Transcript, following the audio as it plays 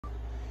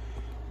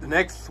The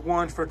next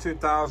one for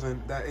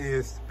 2000 that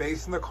is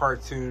based on the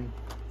cartoon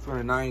from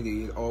the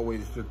 90s,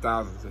 always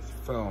 2000s, this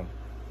film.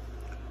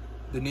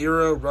 De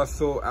Niro,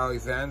 Russell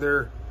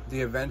Alexander,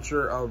 The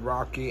Adventure of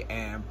Rocky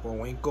and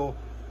Bullwinkle.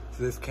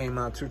 So this came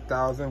out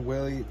 2000.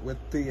 Willie,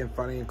 witty and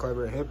funny and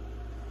clever and hip.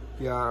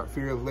 Yeah,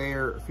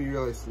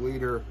 fearless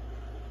leader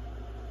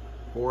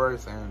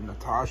Boris and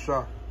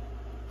Natasha.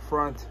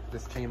 Front.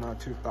 This came out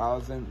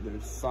 2000.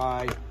 There's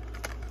side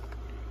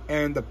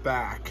and the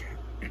back.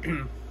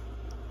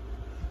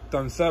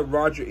 Thumbs up.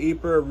 Roger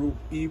Ebert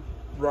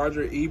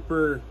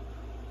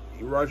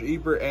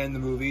and the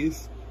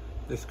movies.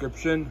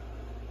 Description.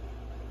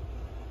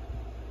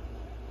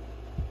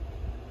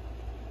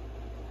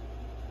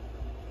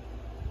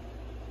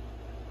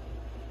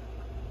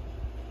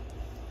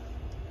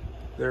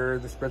 There are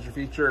the special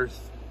features,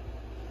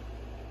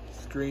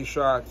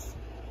 screenshots,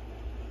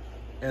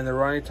 and the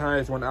running time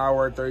is 1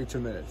 hour and 32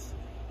 minutes.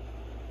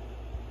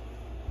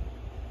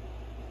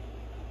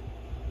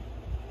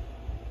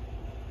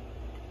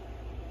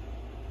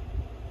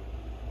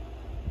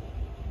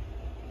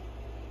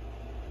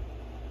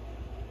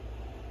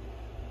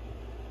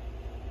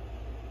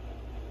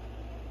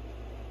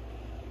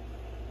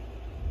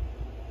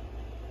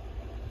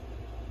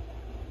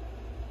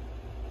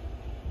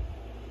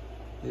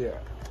 Yeah.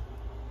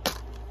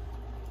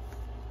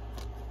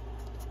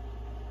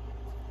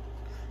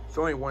 It's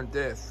only one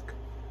disc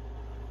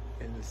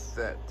in the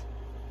set.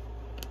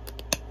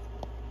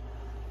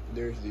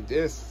 There's the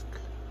disc.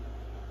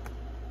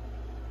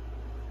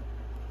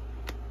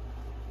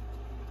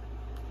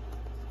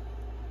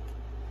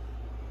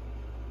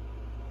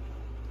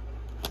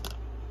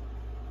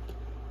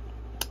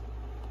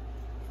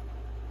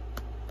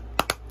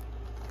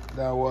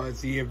 That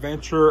was The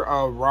Adventure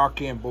of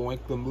Rocky and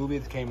Bullwinkle. The movie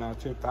that came out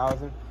in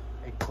 2000.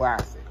 A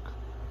classic.